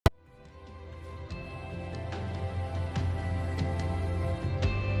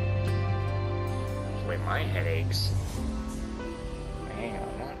my headaches. Hang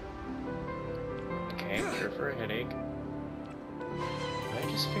on. Okay, cure for a headache. I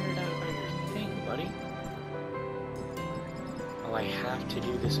just figured out about your thing, buddy. Oh, I have to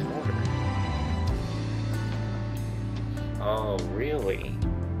do this in order. Oh, really?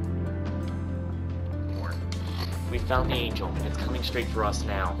 We found the angel, and it's coming straight for us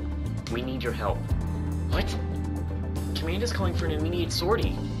now. We need your help. What? Command is calling for an immediate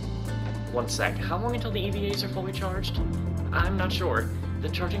sortie. One sec, how long until the EVAs are fully charged? I'm not sure. The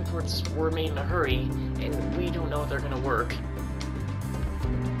charging ports were made in a hurry, and we don't know if they're gonna work.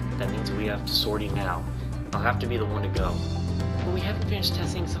 That means we have to sortie now. I'll have to be the one to go. But we haven't finished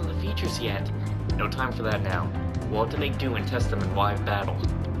testing some of the features yet. No time for that now. We'll have to make do and test them in live battle.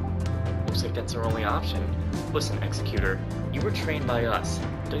 Looks like that's our only option. Listen, Executor, you were trained by us.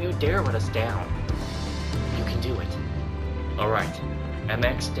 Don't you dare let us down. You can do it. Alright,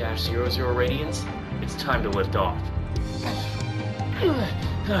 MX-00 Radiance, it's time to lift off.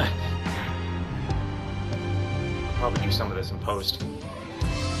 I'll probably do some of this in post.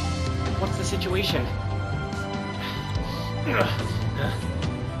 What's the situation?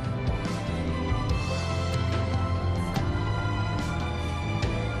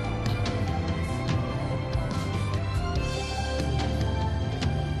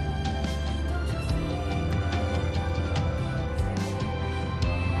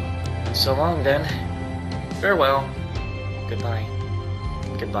 So long, then. Farewell. Goodbye.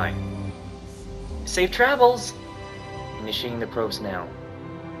 Goodbye. Safe travels! Initiating the probes now.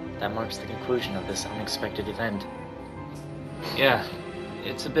 That marks the conclusion of this unexpected event. Yeah,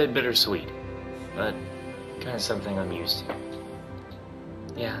 it's a bit bittersweet, but kind of something I'm used to.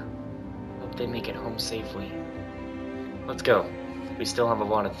 Yeah, hope they make it home safely. Let's go. We still have a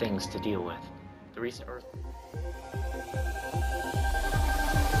lot of things to deal with. The recent Earth...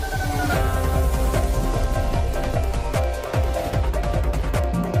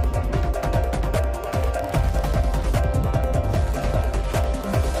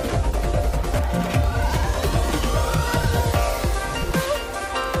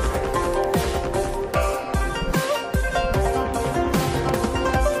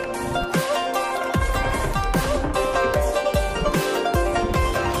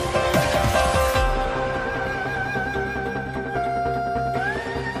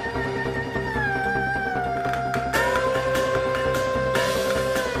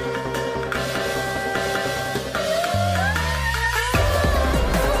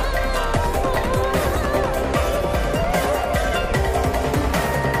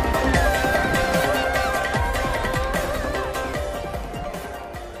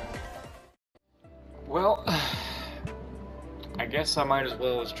 Well, I guess I might as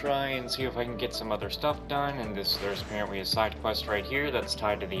well try and see if I can get some other stuff done, and there's apparently a side quest right here that's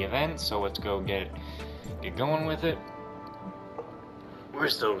tied to the event, so let's go get going with it.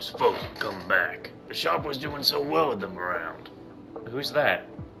 Where's those folks come back? The shop was doing so well with them around. Who's that?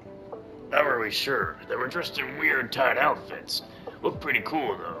 Not really sure. They were dressed in weird tight outfits. Looked pretty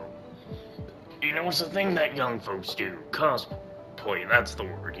cool, though. You know, it's the thing that young folks do. Cosplay, that's the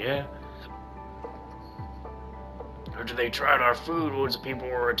word, yeah? After they tried our food, loads of people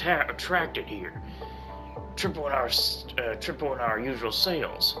were attracted here, tripling our usual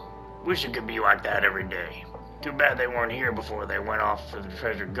sales. Wish it could be like that every day. Too bad they weren't here before they went off for the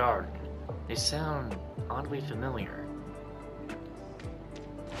treasure garden. They sound oddly familiar.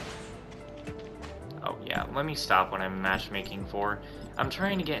 Oh yeah, let me stop what I'm matchmaking for. I'm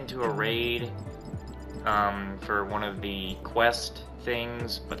trying to get into a raid for one of the quest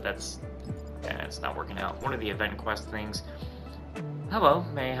things, but yeah, it's not working out. One of the event quest things. Hello,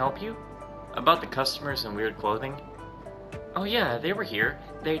 may I help you? About the customers in weird clothing? Oh yeah, they were here.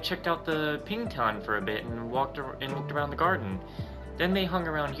 They checked out the Pington for a bit and looked around the garden. Then they hung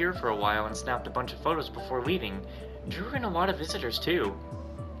around here for a while and snapped a bunch of photos before leaving. Drew in a lot of visitors too.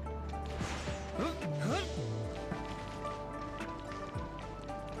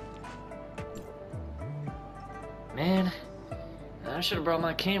 Man, I should have brought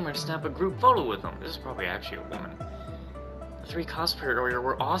my camera to snap a group photo with them. This is probably actually a woman. The 3 cosplayers earlier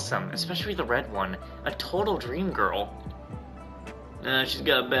were awesome, especially the red one. A total dream girl. She's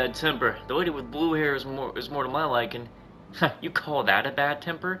got a bad temper. The lady with blue hair is more to my liking. You call that a bad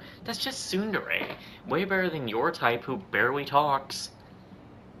temper? That's just tsundere. Way better than your type who barely talks.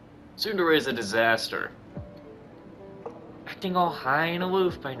 Tsundere is a disaster. Acting all high and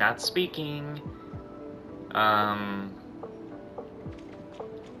aloof by not speaking.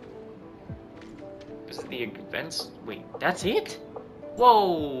 Is it the events? Wait, that's it?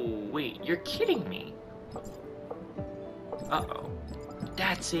 Whoa, wait, you're kidding me. Uh-oh.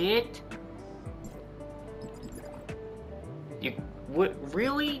 That's it? You... What?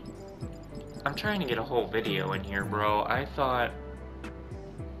 Really? I'm trying to get a whole video in here, bro. I thought...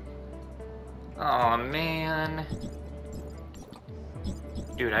 Aw, man.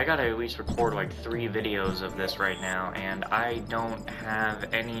 Dude, I gotta at least record like 3 videos of this right now, and I don't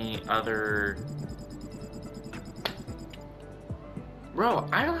have any other... Bro,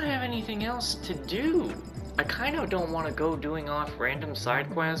 I don't have anything else to do. I kind of don't want to go doing off random side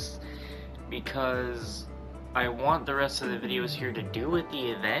quests because I want the rest of the videos here to do with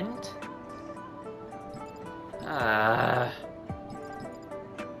the event.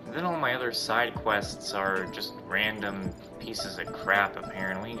 Then all my other side quests are just random pieces of crap,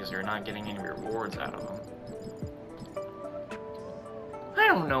 apparently, because you're not getting any rewards out of them. I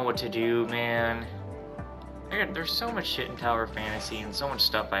don't know what to do, man. There's so much shit in Tower Fantasy, and so much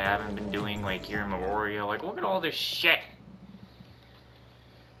stuff I haven't been doing, like, here in Memorial. Like, look at all this shit!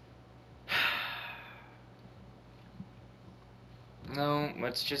 No,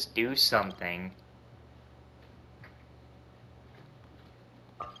 let's just do something.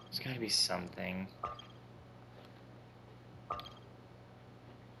 There's gotta be something.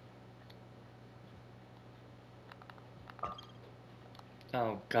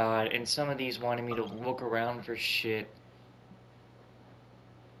 Oh god, and some of these wanted me to look around for shit.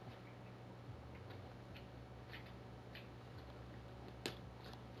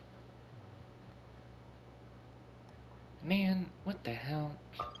 Man, what the hell?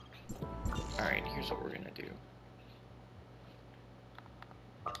 Alright, here's what we're gonna do.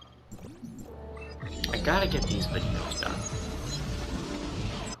 I gotta get these videos done.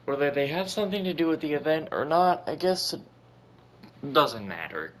 Whether they have something to do with the event or not, I guess it doesn't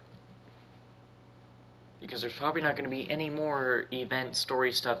matter. Because there's probably not going to be any more event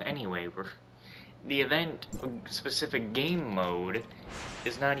story stuff anyway. The event-specific game mode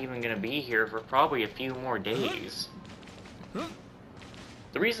is not even going to be here for probably a few more days.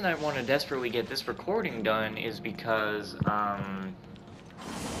 The reason I want to desperately get this recording done is because, I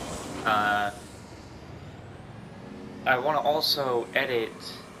want to also edit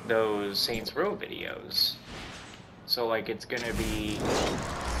those Saints Row videos. So, like, it's gonna be...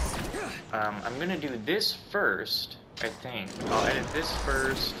 I'm gonna do this first, I think. I'll edit this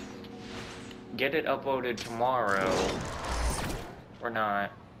first, get it uploaded tomorrow, or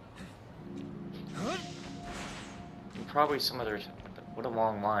not. And probably some others... What a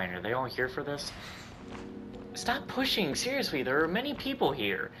long line. Are they all here for this? Stop pushing! Seriously, there are many people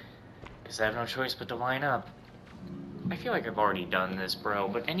here. Because I have no choice but to line up. I feel like I've already done this, bro,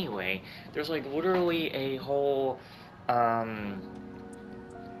 but anyway, there's like literally a whole,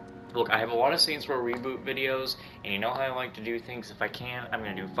 look, I have a lot of Saints Row reboot videos, and you know how I like to do things. If I can, I'm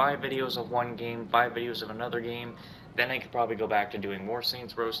gonna do 5 videos of one game, 5 videos of another game, then I could probably go back to doing more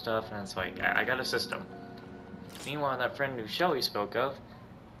Saints Row stuff, and it's like, I got a system. Meanwhile, that friend who Shelly spoke of,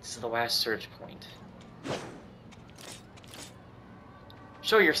 this is the last search point.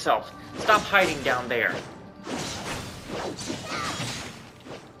 Show yourself! Stop hiding down there!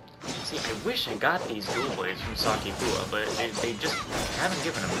 See, I wish I got these dual blades from Saki, but they just haven't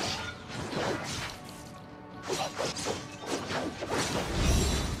given them.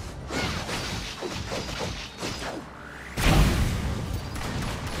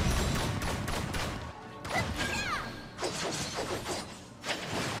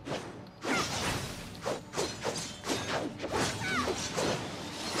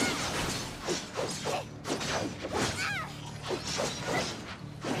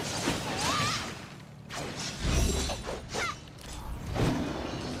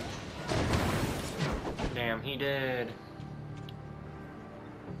 Damn, he did.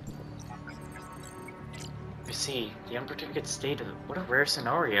 I see. The unprotected state of it. What a rare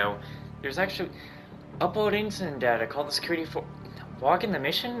scenario. There's actually... Upload incident data. Call the security for... Walk in the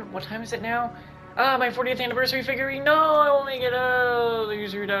mission? What time is it now? Ah, my 40th anniversary figurine! No, I won't make it! Oh, the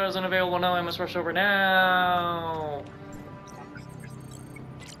user data is unavailable now. I must rush over now.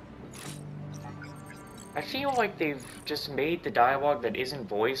 I feel like they've just made the dialogue that isn't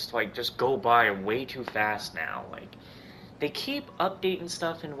voiced, like, just go by way too fast now. Like, they keep updating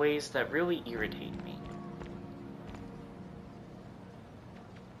stuff in ways that really irritate me.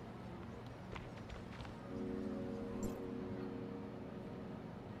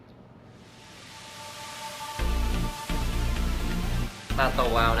 Not the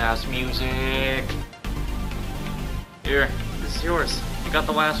loud-ass music. Here, this is yours. You got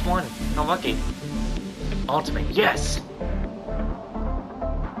the last one. How lucky. Ultimate, yes!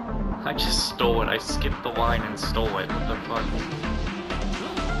 I just stole it. I skipped the line and stole it. What the fuck?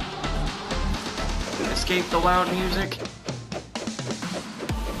 Escape the loud music.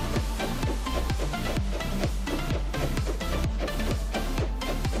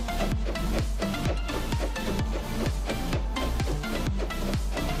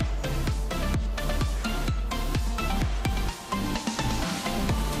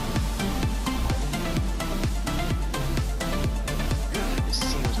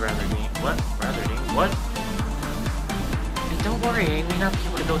 not be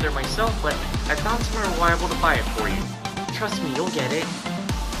able to go there myself, but I found somewhere reliable to buy it for you. Trust me, you'll get it.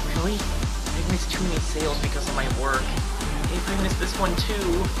 Really? I've missed too many sales because of my work. If I missed this one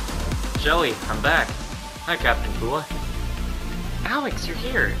too... Joey, I'm back. Hi, Captain Kua. Alex, you're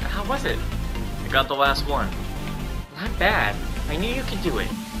here. How was it? I got the last one. Not bad. I knew you could do it.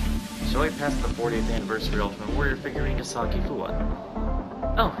 Joey passed the 40th anniversary Ultimate Warrior figurine to Saki Fua.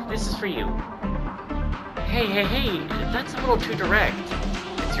 Oh, this is for you. Hey, that's a little too direct.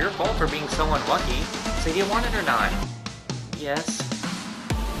 It's your fault for being so unlucky. So do you want it or not? Yes.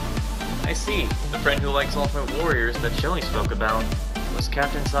 I see. The friend who likes Ultimate Warriors that Joey spoke about was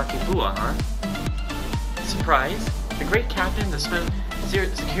Captain Saki Fua, huh? Surprise! The great captain of the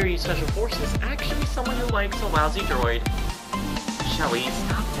Security Special Forces is actually someone who likes a lousy droid. Shelly,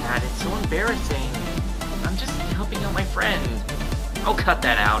 stop that. It's so embarrassing. I'm just helping out my friend. Oh, cut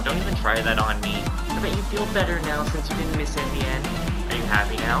that out. Don't even try that on me. I bet you feel better now since you didn't miss it in the end. Are you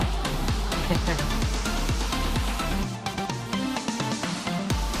happy now?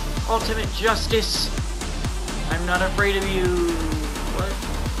 Ultimate Justice! I'm not afraid of you! What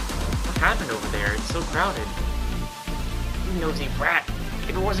happened over there? It's so crowded. You nosy brat! If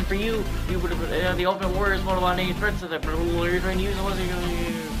it wasn't for you, we would have the Ultimate Warriors won't allow any threats to that, but you're trying to use it, wasn't you?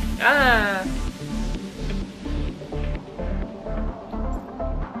 Ah!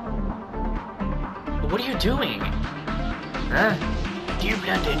 What are you doing? Huh? Do you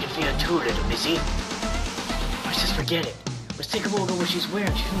plan to interfere too, little missy? Let's just forget it. Let's take a look at what she's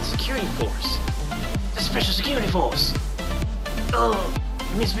wearing. She's in the security force. The special security force! Oh,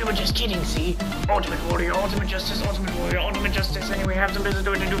 Miss, we were just kidding, see? Ultimate Warrior, Ultimate Justice, Ultimate Warrior, Ultimate Justice. Anyway, have some business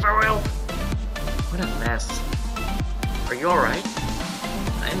doing to do farewell. What a mess. Are you alright?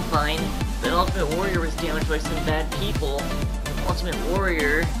 I'm fine. The Ultimate Warrior was damaged by some bad people. Ultimate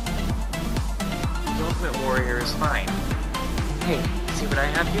Warrior... The Ultimate Warrior is fine. Hey, see what I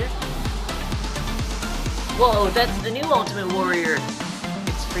have here? Whoa, that's the new Ultimate Warrior!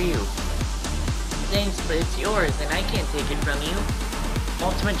 It's for you. Thanks, but it's yours, and I can't take it from you.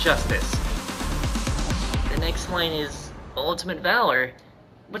 Ultimate Justice. The next line is Ultimate Valor.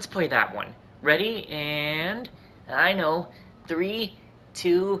 Let's play that one. Ready? And... I know. 3,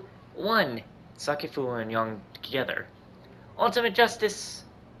 2, 1. Sakifu and Young together. Ultimate Justice.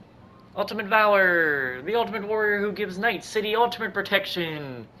 Ultimate Valor. The Ultimate Warrior who gives Night City ultimate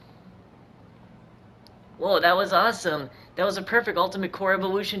protection. Whoa, that was awesome. That was a perfect Ultimate Core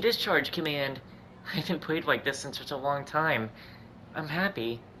Evolution Discharge command. I haven't played like this in such a long time. I'm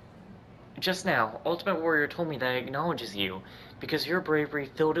happy. Just now, Ultimate Warrior told me that it acknowledges you, because your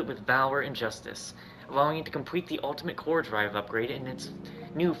bravery filled it with valor and justice, allowing it to complete the Ultimate Core Drive upgrade in its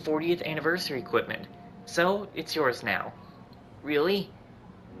new 40th anniversary equipment. So, it's yours now. Really?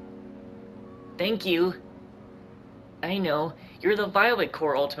 Thank you. I know. You're the Violet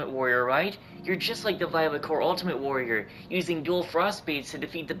Core Ultimate Warrior, right? You're just like the Violet Core Ultimate Warrior, using dual frostbaits to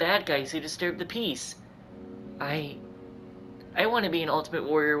defeat the bad guys who disturb the peace. I want to be an Ultimate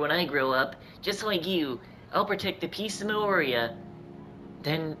Warrior when I grow up, just like you. I'll protect the peace of Meloria.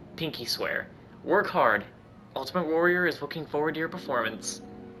 Then, pinky swear. Work hard. Ultimate Warrior is looking forward to your performance.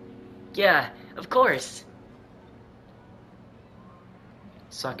 Yeah, of course.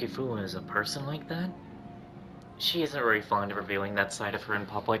 Sakifu is a person like that? She isn't very fond of revealing that side of her in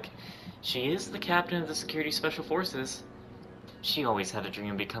public. She is the captain of the Security Special Forces. She always had a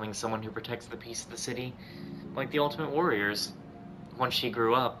dream of becoming someone who protects the peace of the city, like the Ultimate Warriors. Once she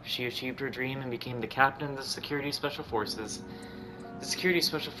grew up, she achieved her dream and became the captain of the Security Special Forces. The Security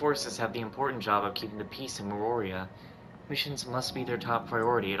Special Forces have the important job of keeping the peace in Meloria. Missions must be their top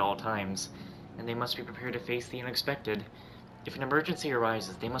priority at all times, and they must be prepared to face the unexpected. If an emergency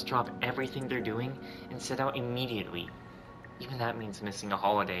arises, they must drop everything they're doing and set out immediately. Even that means missing a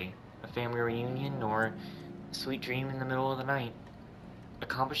holiday, a family reunion, or a sweet dream in the middle of the night.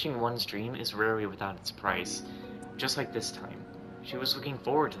 Accomplishing one's dream is rarely without its price, just like this time. She was looking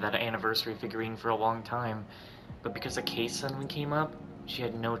forward to that anniversary figurine for a long time, but because a case suddenly came up, she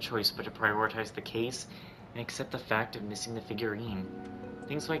had no choice but to prioritize the case and accept the fact of missing the figurine.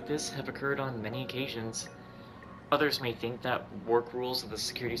 Things like this have occurred on many occasions. Others may think that work rules of the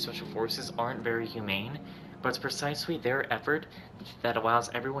Security Special Forces aren't very humane, but it's precisely their effort that allows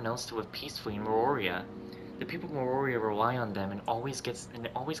everyone else to live peacefully in Meloria. The people of Meloria rely on them, and it always gets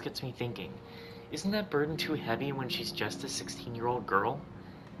me thinking, isn't that burden too heavy when she's just a 16-year-old girl?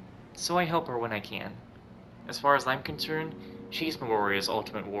 So I help her when I can. As far as I'm concerned, she's Meloria's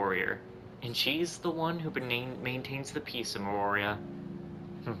Ultimate Warrior, and she's the one who maintains the peace in Meloria.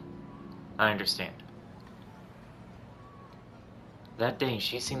 I understand. That day,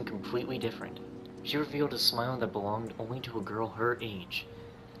 she seemed completely different. She revealed a smile that belonged only to a girl her age.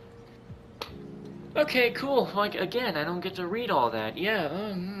 Okay, cool. Like, again, I don't get to read all that.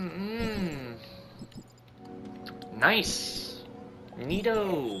 Yeah, Nice.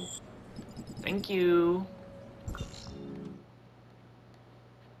 Neato. Thank you.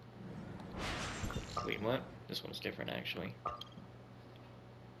 Wait, what? This one's different, actually.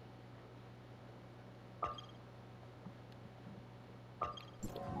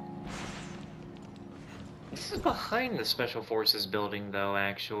 This is behind the Special Forces building, though,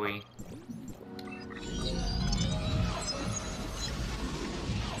 actually.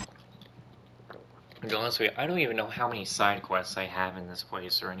 To be honest with you, I don't even know how many side quests I have in this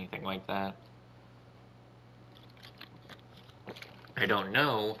place or anything like that. I don't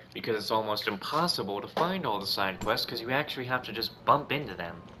know, because it's almost impossible to find all the side quests, because you actually have to just bump into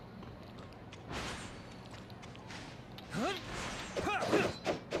them.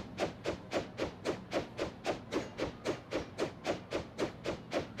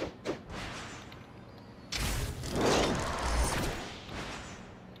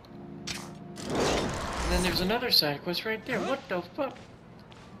 And then there's another side quest right there. What the fuck?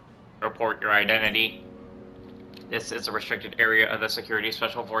 Report your identity. This is a restricted area of the Security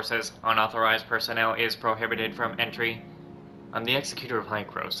Special Forces. Unauthorized personnel is prohibited from entry. I'm the executor of High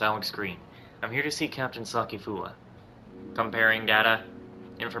Cross, Alex Green. I'm here to see Captain Saki. Comparing data.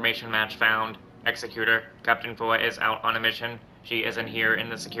 Information match found. Executor. Captain Fua is out on a mission. She isn't here in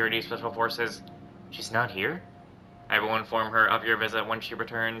the Security Special Forces. She's not here? I will inform her of your visit when she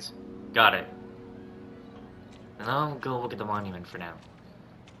returns. Got it. And I'll go look at the monument for now.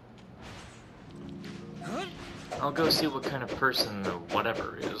 I'll go see what kind of person the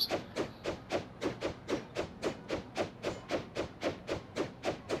whatever is.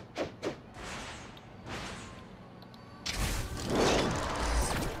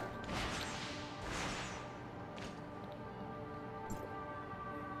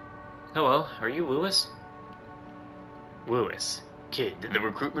 Hello, are you Lewis? Lewis. Kid, did the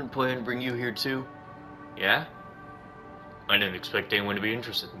recruitment plan bring you here too? Yeah? I didn't expect anyone to be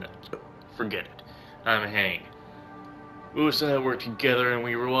interested in that. Forget it. I'm Hank. Lewis and I work together and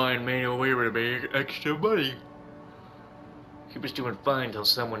we rely on manual labor to make extra money. He was doing fine until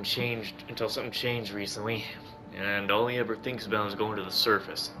something changed recently, and all he ever thinks about is going to the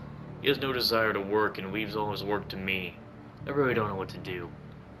surface. He has no desire to work and leaves all his work to me. I really don't know what to do.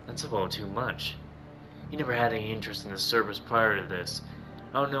 That's a little too much. He never had any interest in the service prior to this.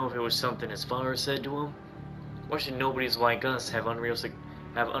 I don't know if it was something his father said to him. Why should nobodies like us have unrealistic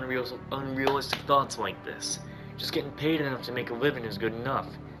thoughts like this? Just getting paid enough to make a living is good enough.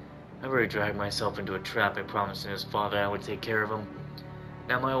 I really dragged myself into a trap by promising his father I would take care of him.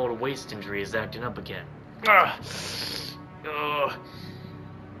 Now my old waist injury is acting up again. I've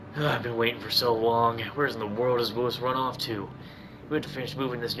been waiting for so long. Where in the world does Lewis run off to? We have to finish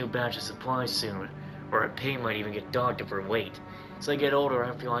moving this new batch of supplies soon, or our pay might even get docked if we're late. As I get older,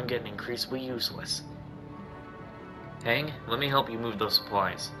 I feel I'm getting increasingly useless. Hang, let me help you move those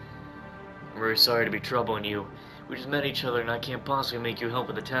supplies. I'm very sorry to be troubling you. We just met each other and I can't possibly make you help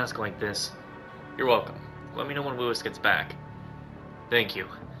with a task like this. You're welcome. Let me know when Lewis gets back. Thank you.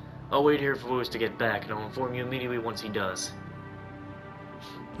 I'll wait here for Lewis to get back and I'll inform you immediately once he does.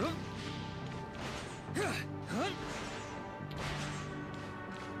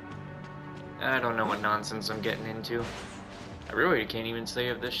 I don't know what nonsense I'm getting into. I really can't even say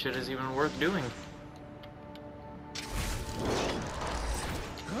if this shit is even worth doing.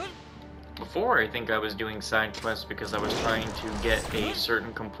 Before, I think I was doing side quests because I was trying to get a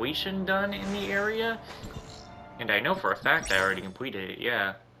certain completion done in the area. And I know for a fact I already completed it,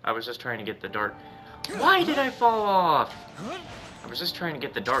 yeah. I was just trying to get the dark... Why did I fall off? I was just trying to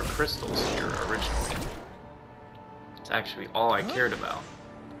get the dark crystals here originally. It's actually all I cared about.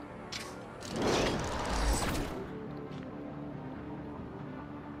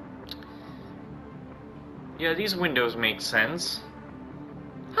 Yeah, these windows make sense.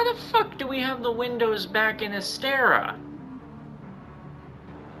 How the fuck do we have the windows back in Astera?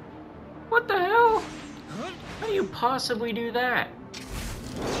 What the hell? How do you possibly do that?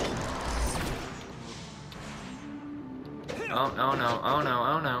 Oh, oh no, oh no,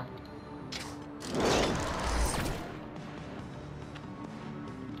 oh no.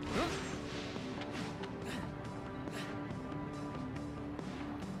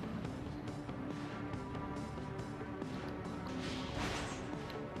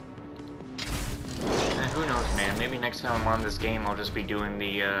 Who knows, man? Maybe next time I'm on this game, I'll just be doing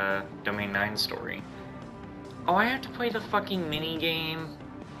the, Domain 9 story. Oh, I have to play the fucking mini-game?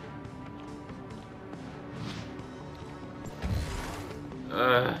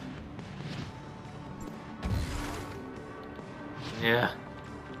 Yeah.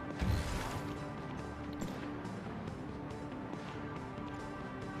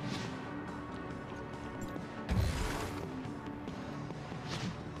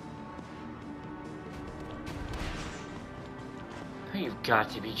 You've got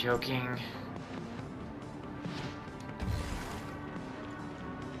to be joking.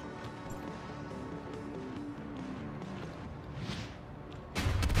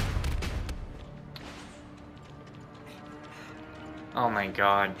 Oh my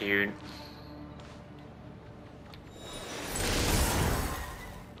god, dude.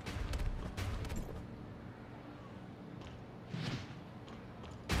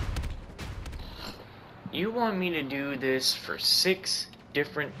 You want me to do this for 6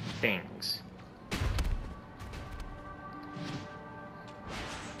 different things?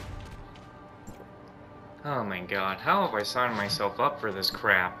 Oh my god, how have I signed myself up for this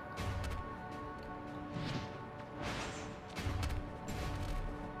crap?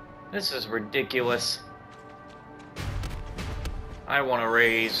 This is ridiculous. I want a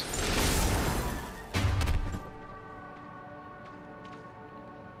raise.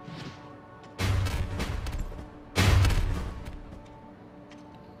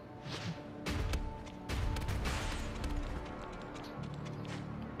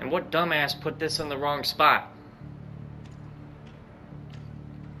 And what dumbass put this in the wrong spot?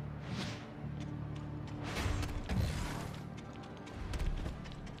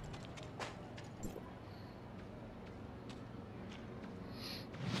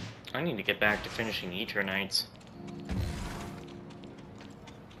 I need to get back to finishing Eternites.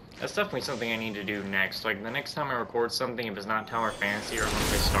 That's definitely something I need to do next. Like, the next time I record something, if it's not Tower Fantasy or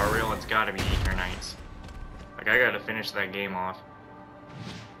Monthly Star Rail, it's gotta be Eternites. Like, I gotta finish that game off.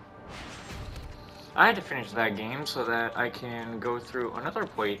 I had to finish that game so that I can go through another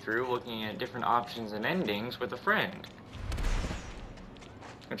playthrough looking at different options and endings with a friend.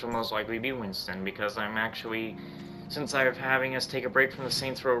 Which will most likely be Winston, because I'm actually, since I'm having us take a break from the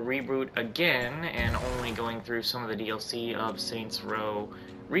Saints Row reboot again, and only going through some of the DLC of Saints Row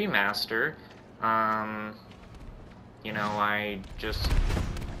Remaster, you know, I just,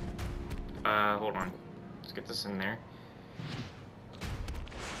 hold on, let's get this in there.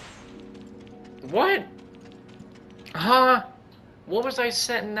 What? Huh? What was I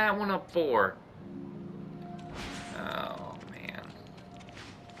setting that one up for? Oh, man.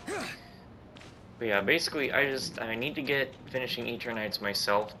 But yeah, basically, I need to get finishing Eternites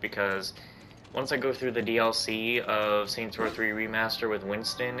myself, because once I go through the DLC of Saints Row 3 Remaster with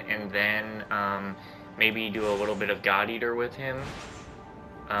Winston, and then, maybe do a little bit of God Eater with him,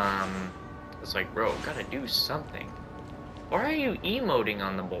 it's like, bro, gotta do something. Why are you emoting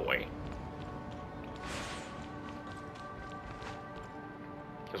on the boy?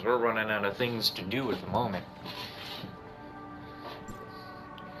 Because we're running out of things to do at the moment.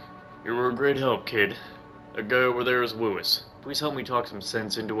 You were a great help, kid. That guy over there is Lewis. Please help me talk some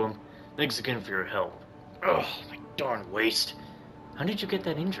sense into him. Thanks again for your help. Ugh, my darn waist. How did you get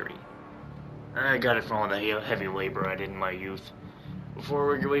that injury? I got it from all the heavy labor I did in my youth. Before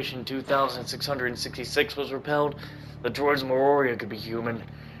Regulation 2666 was repealed, the droids in Mororia could be human,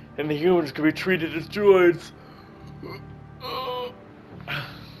 and the humans could be treated as droids.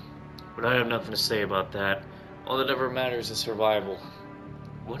 But I have nothing to say about that. All that ever matters is survival.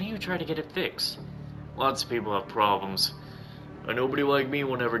 Why don't you try to get it fixed? Lots of people have problems. But nobody like me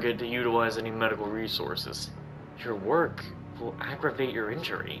will never get to utilize any medical resources. Your work will aggravate your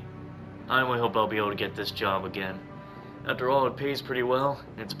injury. I only hope I'll be able to get this job again. After all, it pays pretty well,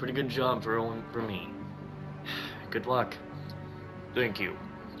 and it's a pretty good job for me. Good luck. Thank you.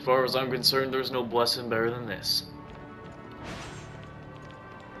 As far as I'm concerned, there's no blessing better than this.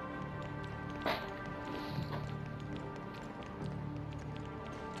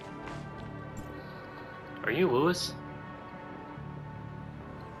 Are you Lewis?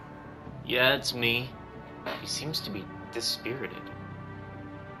 Yeah, it's me. He seems to be dispirited.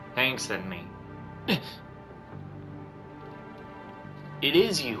 Hank sent me. It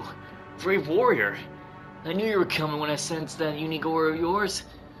is you, brave warrior. I knew you were coming when I sensed that unique aura of yours.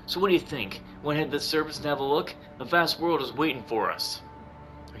 So what do you think? Want to head to the surface and have a look? A vast world is waiting for us.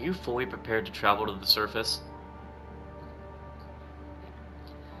 Are you fully prepared to travel to the surface?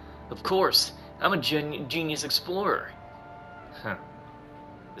 Of course. I'm a genius explorer. Huh.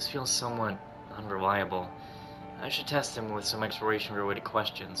 This feels somewhat unreliable. I should test him with some exploration-related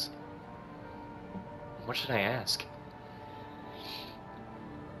questions. What should I ask?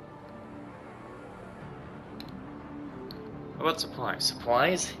 How about supplies?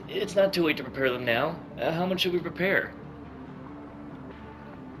 Supplies? It's not too late to prepare them now. How much should we prepare?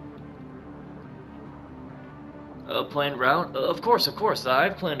 planned route? Of course,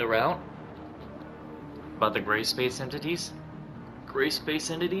 I've planned a route. About the gray space entities? Gray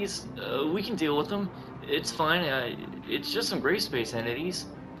space entities? We can deal with them. It's fine, it's just some gray space entities.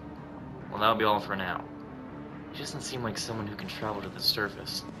 Well, that'll be all for now. He doesn't seem like someone who can travel to the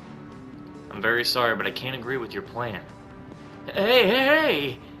surface. I'm very sorry, but I can't agree with your plan.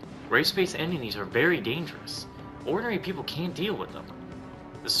 Hey! Gray space entities are very dangerous. Ordinary people can't deal with them.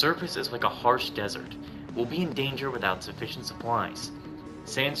 The surface is like a harsh desert. We'll be in danger without sufficient supplies.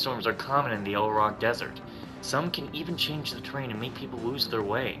 Sandstorms are common in the Yellow Rock Desert. Some can even change the terrain and make people lose their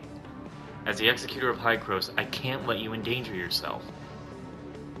way. As the executor of Hydros, I can't let you endanger yourself.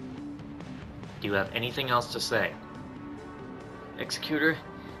 Do you have anything else to say? Executor,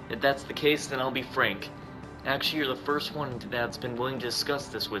 if that's the case, then I'll be frank. Actually, you're the first one that's been willing to discuss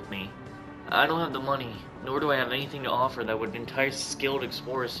this with me. I don't have the money, nor do I have anything to offer that would entice skilled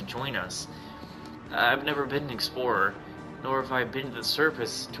explorers to join us. I've never been an explorer, nor have I been to the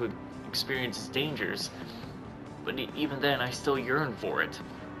surface to experience its dangers. But even then, I still yearn for it.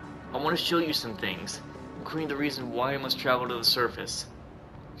 I want to show you some things, including the reason why I must travel to the surface.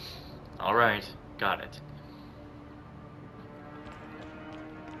 Alright, got it.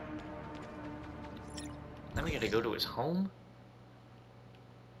 Now we gotta go to his home?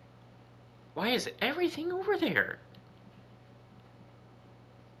 Why is everything over there?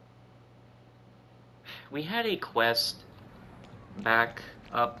 We had a quest back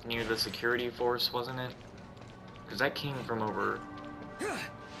up near the security force, wasn't it? Because that came from over...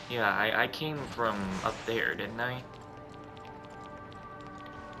 Yeah, I came from up there, didn't I?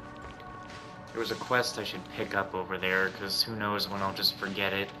 There was a quest I should pick up over there, because who knows when I'll just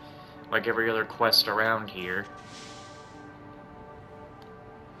forget it. Like every other quest around here.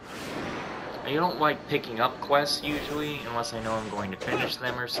 I don't like picking up quests usually, unless I know I'm going to finish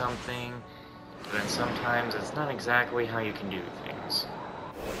them or something. But then sometimes it's not exactly how you can do things.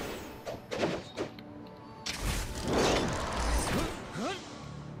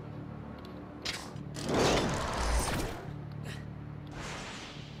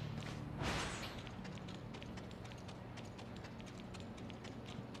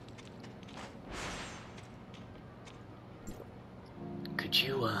 Could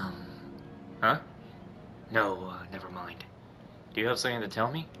you, Huh? No, never mind. Do you have something to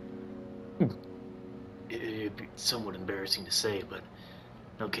tell me? It'd be somewhat embarrassing to say, but...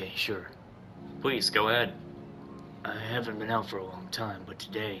 Okay, sure. Please, go ahead. I haven't been out for a long time, but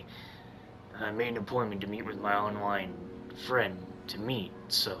today... I made an appointment to meet with my online friend to meet,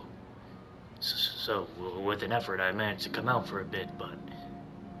 so with an effort I managed to come out for a bit, but...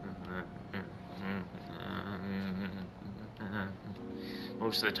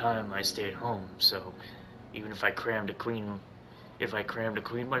 Most of the time I stay at home, so even if I crammed to clean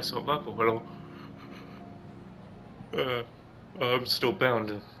myself up a little, I'm still bound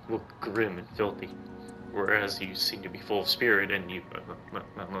to look grim and filthy. Whereas you seem to be full of spirit, and you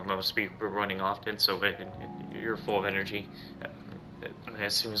must be running often, so you're full of energy.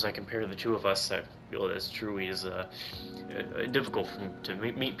 As soon as I compare the two of us, I feel that it's truly is difficult to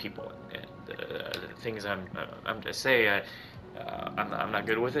meet people, and the things I'm to say. I'm not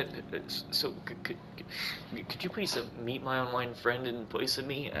good with it, so could you please meet my online friend in place of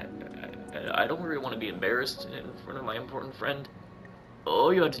me? I don't really want to be embarrassed in front of my important friend.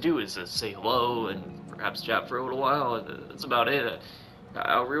 All you have to do is say hello and perhaps chat for a little while. That's about it.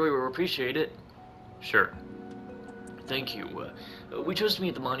 I really will appreciate it. Sure. Thank you. We chose to meet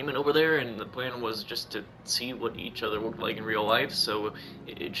at the monument over there, and the plan was just to see what each other looked like in real life, so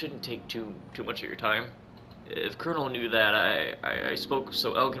it shouldn't take too much of your time. If Colonel knew that I spoke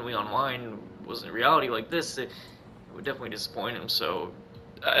so eloquently online wasn't reality like this, it would definitely disappoint him, so...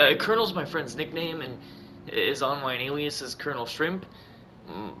 Colonel's my friend's nickname, and his online alias is Colonel Shrimp.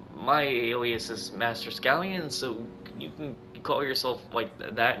 My alias is Master Scallion, so you can call yourself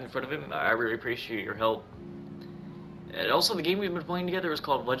like that in front of him. I really appreciate your help. And also, the game we've been playing together is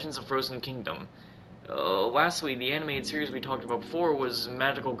called Legends of Frozen Kingdom. Lastly, the animated series we talked about before was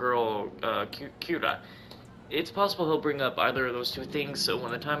Magical Girl Kira. It's possible he'll bring up either of those two things, so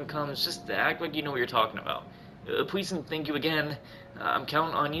when the time comes, just act like you know what you're talking about. Please and thank you again. I'm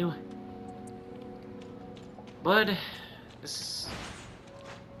counting on you. But this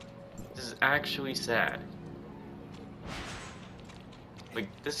is actually sad. Like,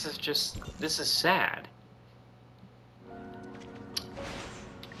 this is sad.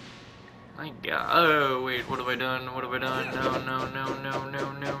 My God. Oh, wait, what have I done? What have I done?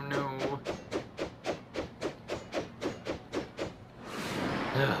 No.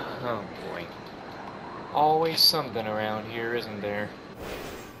 Oh boy. Always something around here, isn't there?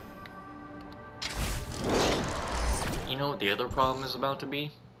 know what the other problem is about to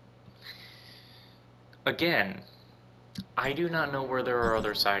be? Again, I do not know where there are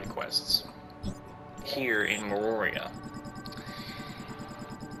other side quests here in Meroria.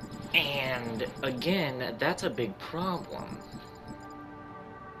 And again, that's a big problem.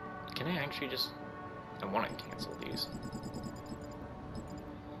 Can I actually just... I want to cancel these.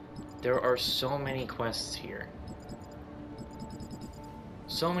 There are so many quests here.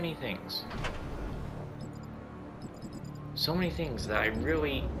 So many things. So many things that I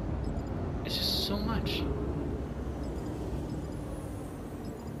really... It's just so much.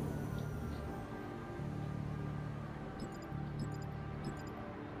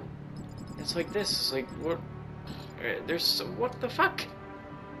 It's like this. It's like, what? There's so... What the fuck?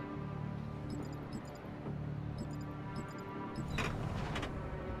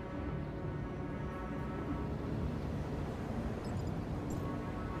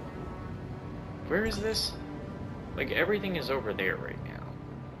 Where is this? Like, everything is over there right now.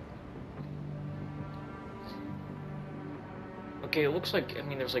 Okay, it looks like, I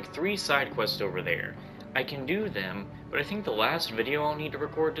mean, there's like 3 side quests over there. I can do them, but I think the last video I'll need to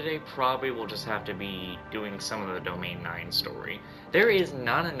record today probably will just have to be doing some of the Domain 9 story. There is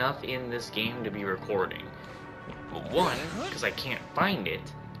not enough in this game to be recording. One, because I can't find it.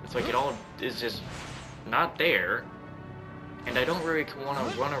 It's like it all is just not there. And I don't really want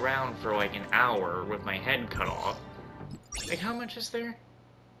to run around for like an hour with my head cut off. Like, how much is there?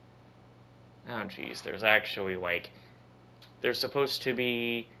 Oh, jeez, there's actually like... There's supposed to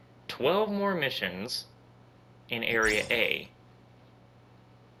be 12 more missions in Area A.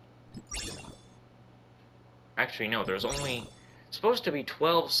 Actually, no, there's only supposed to be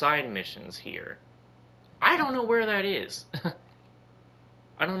 12 side missions here. I don't know where that is.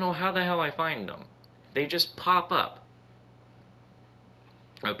 I don't know how the hell I find them. They just pop up.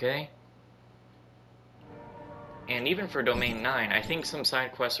 Okay? And even for Domain 9, I think some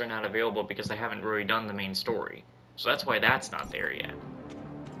side quests are not available because they haven't really done the main story. So that's why that's not there yet.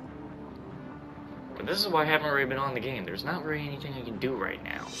 But this is why I haven't really been on the game. There's not really anything I can do right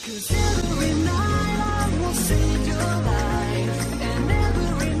now. 'Cause every night I will save your life.